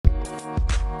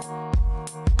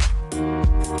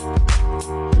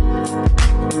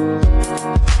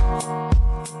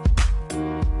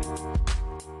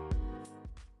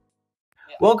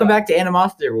Welcome back to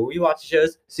Animosity, where we watch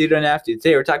shows so you don't have to.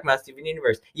 Today we're talking about Steven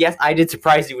Universe. Yes, I did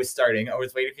surprise you with starting. I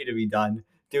was waiting for you to be done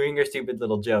doing your stupid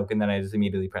little joke, and then I just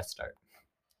immediately pressed start.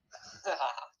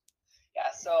 Yeah,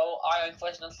 so I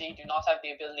unfortunately do not have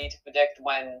the ability to predict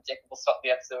when Jacob will start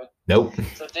the episode. Nope.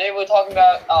 So today we're talking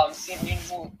about Steven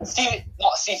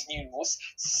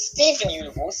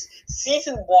Universe,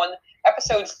 Season 1,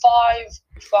 Episode 5,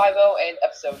 Frybo, and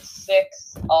Episode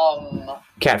 6,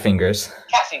 Cat fingers.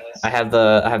 Cat Fingers. I have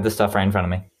the stuff right in front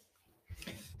of me.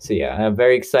 So yeah, I'm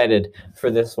very excited for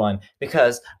this one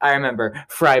because I remember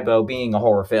Frybo being a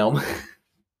horror film.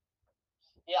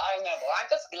 Yeah, I remember. I'm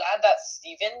just glad that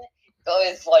Steven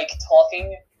is like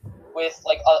talking with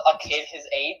like a kid his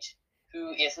age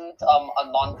who isn't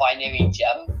a non-binary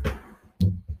gem.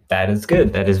 That is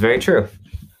good. That is very true.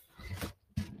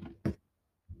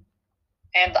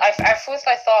 And at first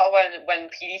I thought when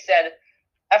PD said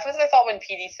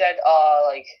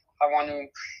like I want to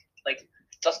like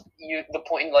just the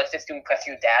point in life is to impress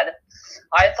your dad,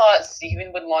 I thought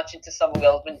Steven would launch into some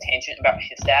relevant tangent about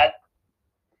his dad.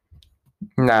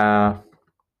 Nah.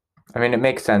 I mean, it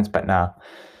makes sense, but nah.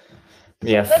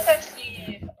 Yeah. Let's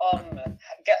actually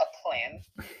get a plan.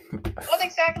 What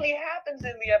exactly happens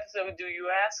in the episode, do you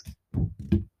ask?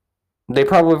 They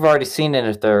probably have already seen it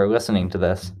if they're listening to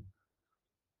this.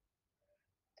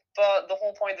 But the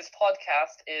whole point of this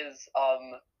podcast is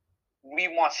we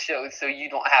watch shows so you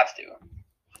don't have to.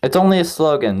 It's only a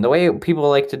slogan. The way people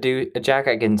like to do, Jack,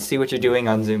 I can see what you're doing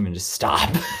on Zoom and just stop.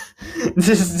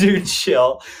 Just do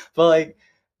chill. But like,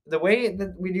 the way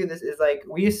that we do this is like,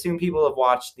 we assume people have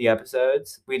watched the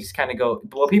episodes. We just kind of go,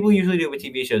 what people usually do with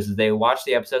TV shows is they watch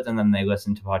the episodes and then they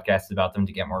listen to podcasts about them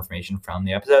to get more information from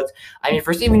the episodes. I mean,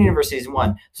 for Steven Universe Season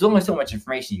 1, there's only so much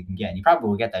information you can get. And you probably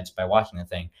will get that just by watching the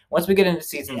thing. Once we get into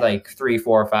seasons like 3,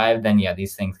 4, 5, then yeah,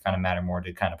 these things kind of matter more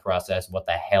to kind of process what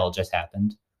the hell just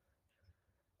happened.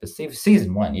 But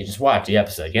Season 1, you just watch the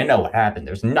episode. You know what happened.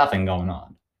 There's nothing going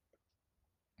on.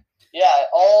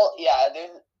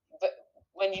 But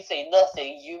when you say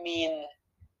nothing, you mean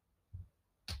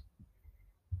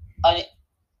a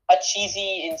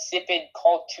cheesy, insipid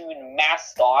cartoon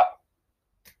mascot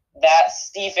that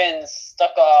Steven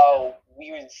stuck a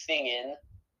weird thing in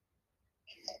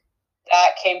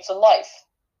that came to life.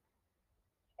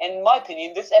 In my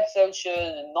opinion, this episode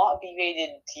should not be rated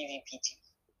TVPT.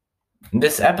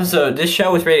 This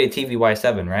show was rated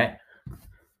TVY7, right?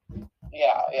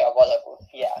 Yeah, whatever.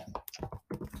 Yeah.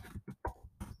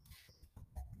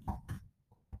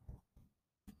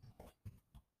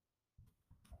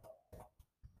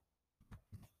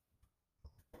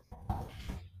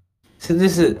 So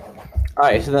this is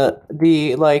alright. So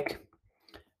the like,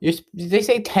 they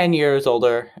say 10 years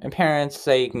older, and parents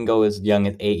say you can go as young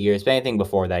as 8 years. But anything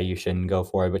before that, you shouldn't go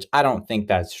for it. Which I don't think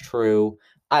that's true.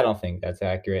 I don't think that's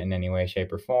accurate in any way,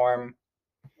 shape, or form.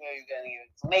 Where are you getting your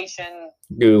information?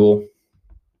 Google.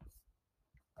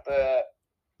 But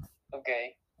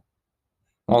okay.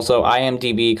 Also,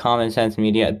 IMDb, Common Sense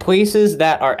Media, places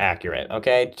that are accurate.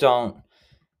 Okay, don't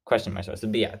question my sources.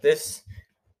 But yeah, this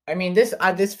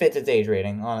fits its age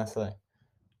rating, honestly.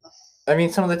 I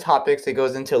mean, some of the topics it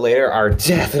goes into later are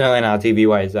definitely not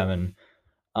TVY7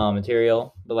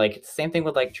 material. But like, it's the same thing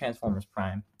with like Transformers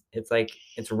Prime. It's like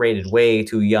it's rated way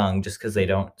too young just because they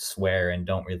don't swear and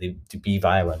don't really be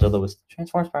violent. Although with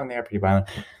Transformers Prime, they are pretty violent.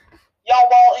 Yeah,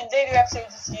 well, in later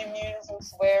episodes of Steven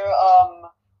Universe where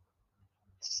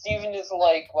Steven is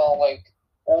like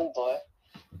older,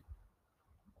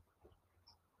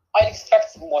 I'd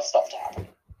expect more stuff to happen.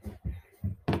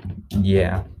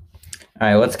 Yeah. All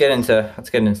right, let's get into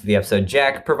the episode.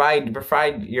 Jack,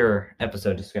 provide your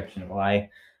episode description while I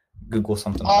Google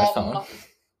something on my phone.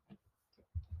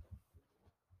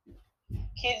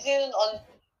 Kid is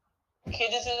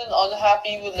in an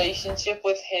unhappy relationship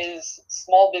with his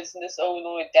small business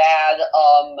owner dad.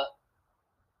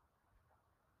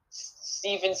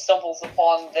 Steven stumbles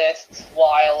upon this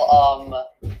while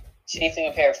chasing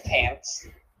a pair of pants.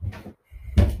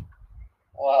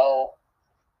 Well,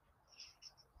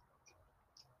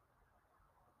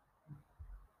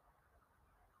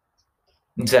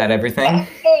 is that everything?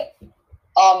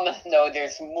 No,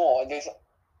 there's more. There's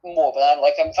more, but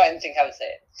I'm trying to think how to say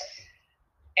it.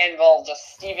 And well,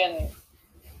 just Steven,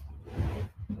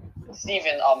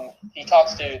 he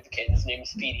talks to the kid. His name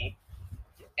is Speedy,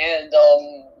 and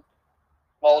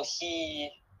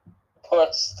he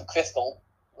puts the crystal,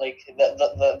 like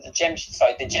the gem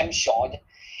shard,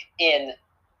 in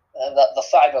the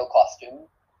Frybo costume,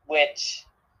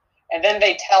 and then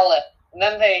they tell it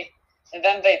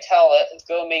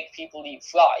go make people eat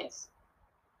fries.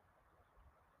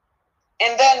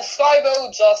 And then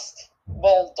Frybo just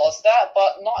well, does that,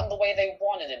 but not in the way they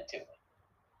wanted him to.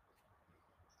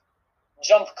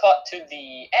 Jump cut to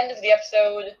the end of the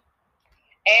episode,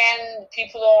 and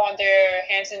people are on their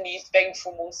hands and knees begging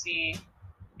for mercy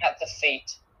at the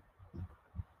fate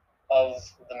of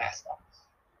the mascot.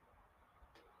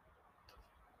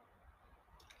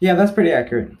 Yeah, that's pretty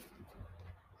accurate.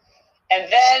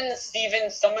 And then Steven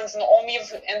summons an army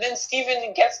of... And then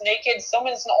Steven gets naked,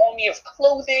 summons an army of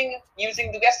clothing,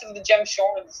 using the rest of the gem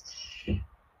shards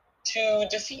to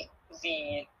defeat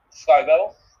the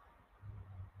Frybo.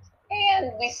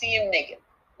 And we see him naked,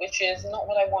 which is not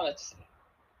what I wanted to see.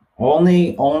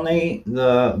 Only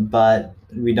but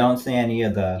we don't see any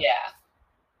of the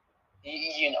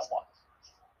you know what.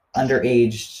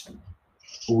 underage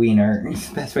wiener. Is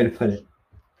the best way to put it.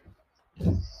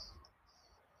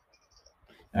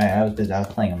 Alright, I was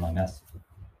playing Among Us.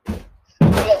 Why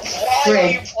are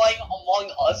you playing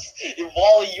Among Us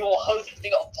while you're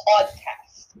hosting a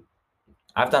podcast?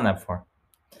 I've done that before.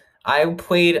 I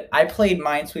played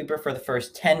Minesweeper for the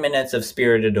first 10 minutes of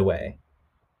Spirited Away.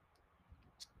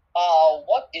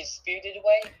 What is Spirited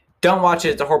Away? Don't watch it.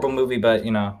 It's a horrible movie, but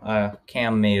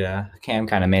Cam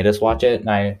kind of made us watch it.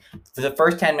 And for the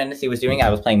first 10 minutes he was doing, I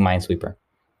was playing Minesweeper.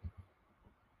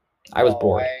 I was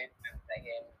bored. That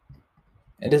game.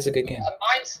 It is a good game.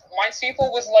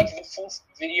 Minesweeper was like the first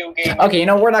video game. Okay,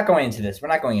 we're not going into this. We're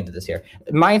not going into this here.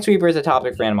 Minesweeper is a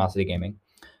topic for Animosity Gaming.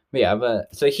 But yeah,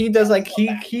 so he does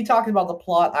he talks about the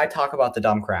plot. I talk about the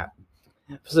dumb crap.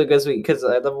 So because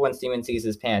I love when Steven sees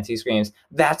his pants, he screams,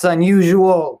 "That's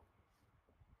unusual!"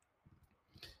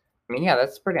 I mean, yeah,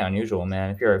 that's pretty unusual, man.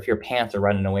 If your pants are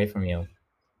running away from you,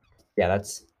 yeah,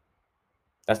 that's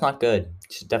not good.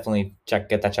 You should definitely get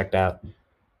that checked out.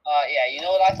 Yeah, you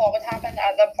know what I thought would happen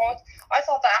at that point? I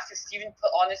thought that after Steven put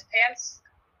on his pants,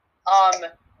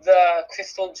 the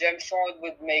crystal gem shard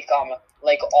would make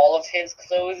like all of his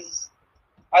clothes.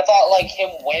 I thought like him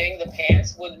wearing the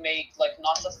pants would make like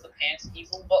not just the pants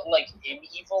evil, but like him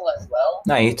evil as well.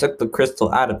 No, he took the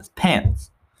crystal out of his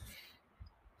pants.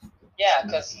 Yeah,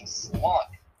 because he's smart.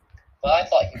 But I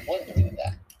thought he wouldn't do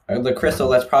that. The crystal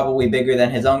that's probably bigger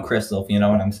than his own crystal, if you know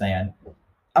what I'm saying.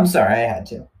 I'm sorry, I had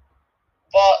to.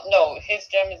 But no, his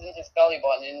gem is in his belly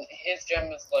button, and his gem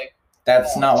is like.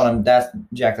 That's not what I'm.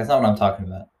 Jack. That's not what I'm talking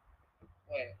about.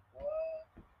 Wait,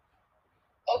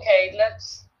 what? Okay,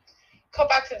 let's come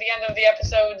back to the end of the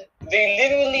episode. They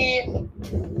literally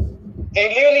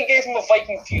gave him a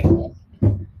Viking funeral.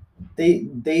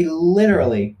 They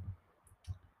literally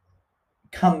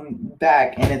come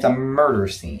back and it's a murder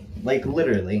scene. Like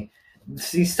literally,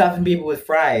 see stuffing people with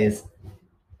fries.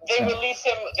 They release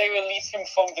him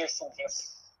from their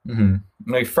service. Mm-hmm.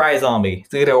 Like Fry Zombie.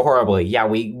 They do horribly. Yeah,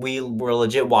 we were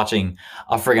legit watching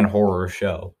a friggin' horror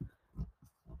show.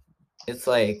 It's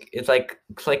like a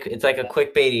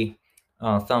clickbaity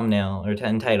thumbnail or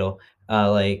title.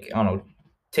 Like I don't know,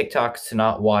 TikToks to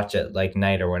not watch at like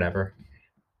night or whatever.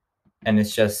 And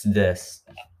it's just this.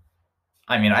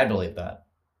 I mean, I believe that.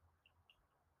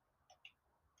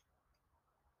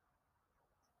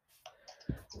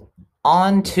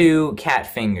 On to cat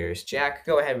fingers. Jack,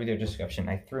 go ahead with your description.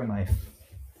 I threw my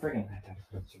friggin'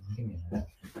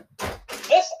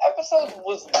 This episode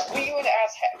was weird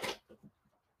as heck.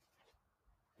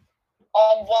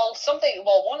 One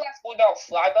last point about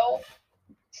Frybo.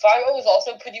 Frybo was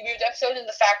also a pretty weird episode in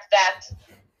the fact that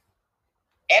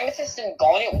Amethyst and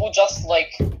Garnet were just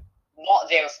like not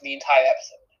there for the entire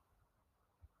episode.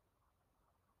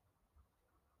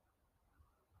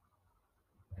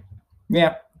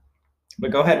 Yeah.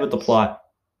 But go ahead with the plot.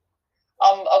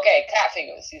 Okay, Cat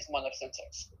Fingers, season 1, episode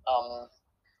 6.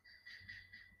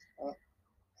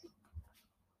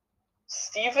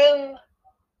 Steven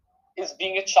is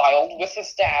being a child with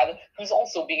his dad, who's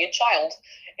also being a child,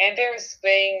 and they're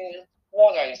spraying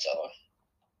water at each other.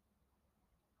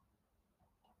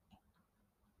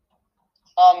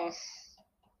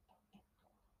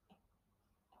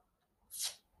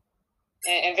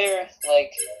 And they're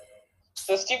like,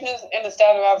 so Steven and his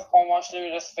dad are out of car wash, they're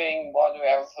just spraying water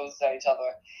out of hoses at each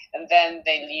other, and then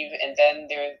they leave, and then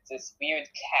there's this weird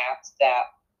cat that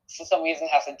for some reason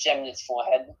has a gem in its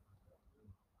forehead.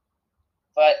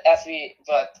 But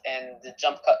and the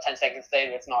jump cut 10 seconds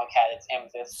later, it's not a cat, it's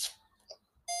Amethyst.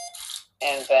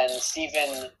 And then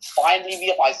Steven finally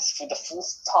realizes for the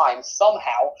first time,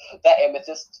 somehow, that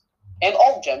Amethyst and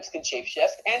all gems can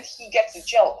shapeshift, and he gets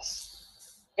jealous.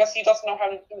 Because he doesn't know how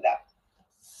to do that.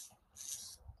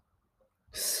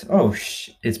 Oh,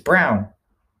 it's brown.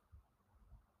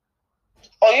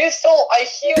 Oh, you still, I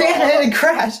hear... Damn it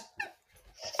crashed!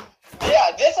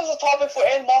 Yeah, this is a topic for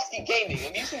Animosity Gaming.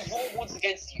 I'm using your words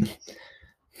against you.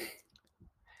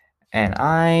 And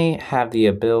I have the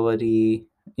ability,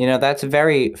 that's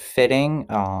very fitting.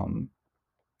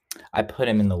 I put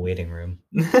him in the waiting room.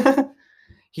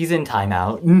 He's in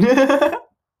timeout.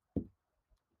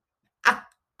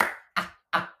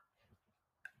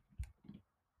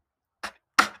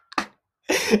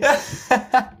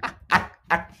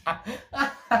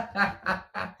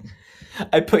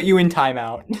 I put you in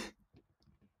timeout. Yeah,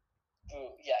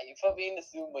 you put me in the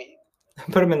Zoom waiting.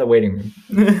 Put him in the waiting room.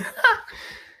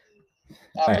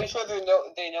 I'm pretty sure they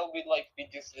know we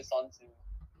do this on Zoom.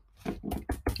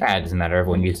 It doesn't matter.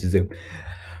 Everyone uses Zoom.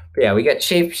 But yeah, we got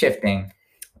shape shifting,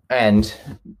 and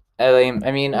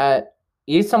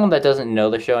he's someone that doesn't know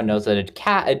the show and knows that a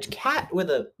cat with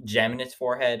a gem in its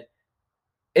forehead.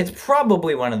 It's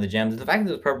probably one of the gems. The fact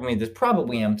that it's purple means it's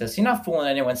probably amethyst. You're not fooling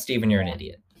anyone, Steven. You're an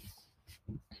idiot.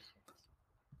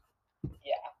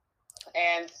 Yeah.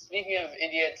 And speaking of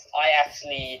idiots,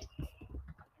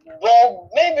 well,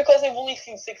 maybe because I've only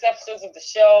seen 6 episodes of the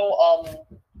show,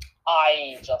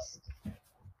 I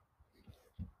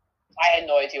had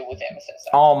no idea what amethyst.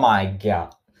 Oh my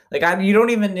god! You don't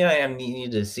even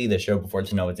need to see the show before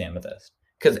to know it's amethyst.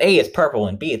 Because A, it's purple,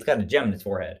 and B, it's got a gem in its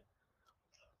forehead.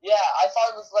 Yeah, I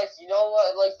thought it was the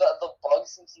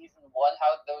bugs in season 1,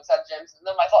 how those had gems in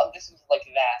them. I thought this was like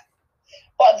that.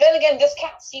 But then again, this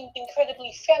cat seemed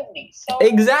incredibly friendly. So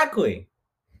exactly.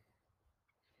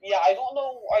 Yeah, I don't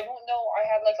know. I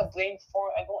had a brain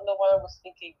fart. I don't know what I was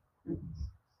thinking.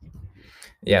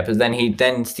 Yeah, because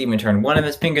then Steven turned one of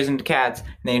his fingers into cats, and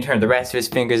then he turned the rest of his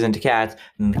fingers into cats,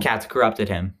 and the cats corrupted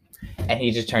him, and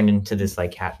he just turned into this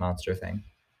cat monster thing.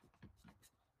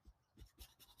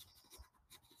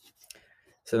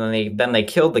 So then they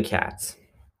killed the cats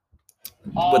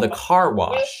with a car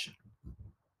wash.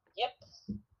 Yep.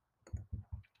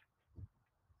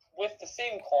 With the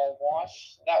same car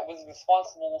wash that was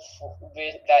responsible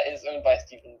that is owned by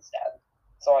Steven's dad.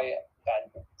 Sorry,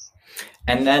 bad news.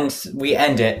 And then we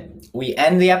end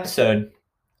the episode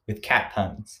with cat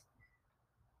puns.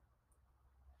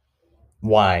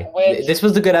 Why? This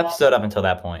was a good episode up until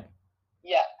that point.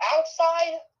 Yeah,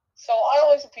 outside, so I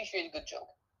always appreciate a good joke.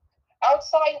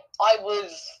 Outside, I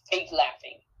was fake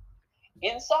laughing.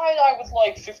 Inside, I was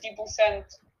 50%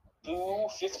 boo,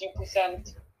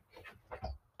 50%.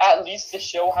 At least the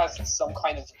show has some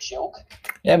kind of joke.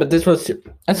 Yeah, but this was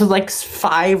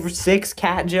 5 or 6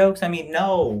 cat jokes. I mean,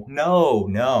 no.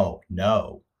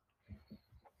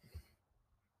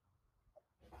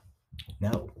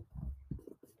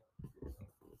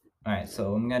 All right,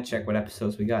 so I'm gonna check what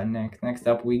episodes we got next. Next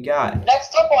up on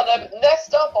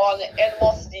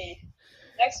Animosity.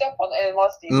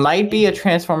 Might be a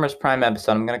Transformers Prime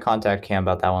episode. I'm gonna contact Cam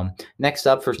about that one. Next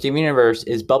up for Steven Universe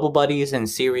is Bubble Buddies and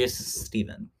Serious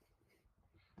Steven.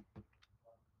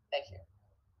 Thank you.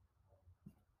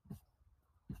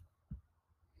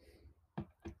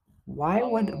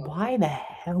 Why the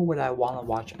hell would I want to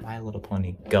watch My Little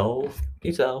Pony? Go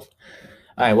yourself.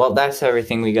 All right, well, that's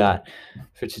everything we got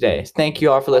for today. Thank you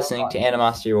all for listening to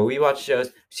Animosity, where we watch shows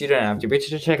so you don't have to. Be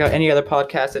sure to check out any other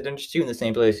podcasts that interest you in the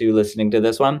same place you're listening to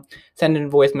this one. Send in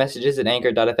voice messages at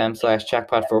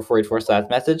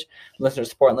anchor.fm/jackpot444/message. Listener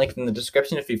support link in the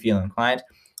description if you feel inclined.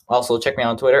 Also, check me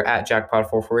out on Twitter at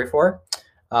jackpot444.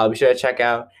 Be sure to check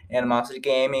out Animosity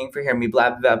Gaming for hearing me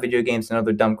blab about video games and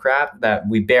other dumb crap that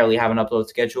we barely have an upload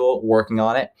schedule. Working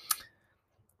on it.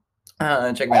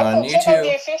 Check me out on YouTube. Check out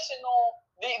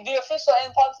the official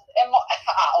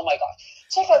oh my gosh.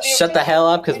 Check out Shut the hell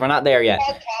up, because we're not there yet.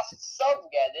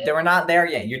 We're not there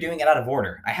yet. You're doing it out of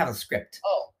order. I have a script.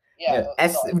 Oh, yeah.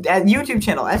 YouTube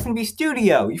channel, S&B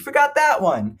Studio. You forgot that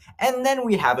one. And then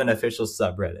we have an official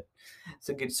subreddit.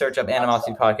 So you can search up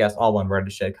Animosity Podcast, all one word,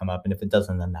 it should come up. And if it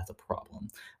doesn't, then that's a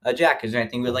problem. Jack, is there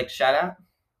anything we'd like to shout out?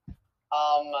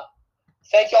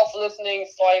 Thank you all for listening.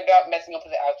 Sorry about messing up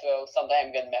with the outro. Someday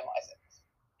I'm going to memorize it.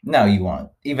 No, you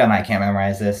won't. Even I can't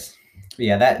memorize this. But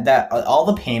yeah, that all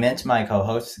the payment my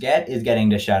co-hosts get is getting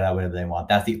to shout out whatever they want.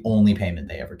 That's the only payment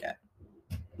they ever get.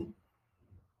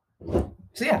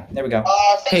 So yeah, there we go.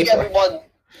 Thank you, everyone.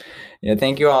 Yeah,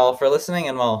 thank you all for listening,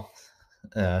 and we'll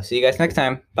see you guys next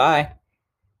time. Bye.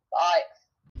 Bye.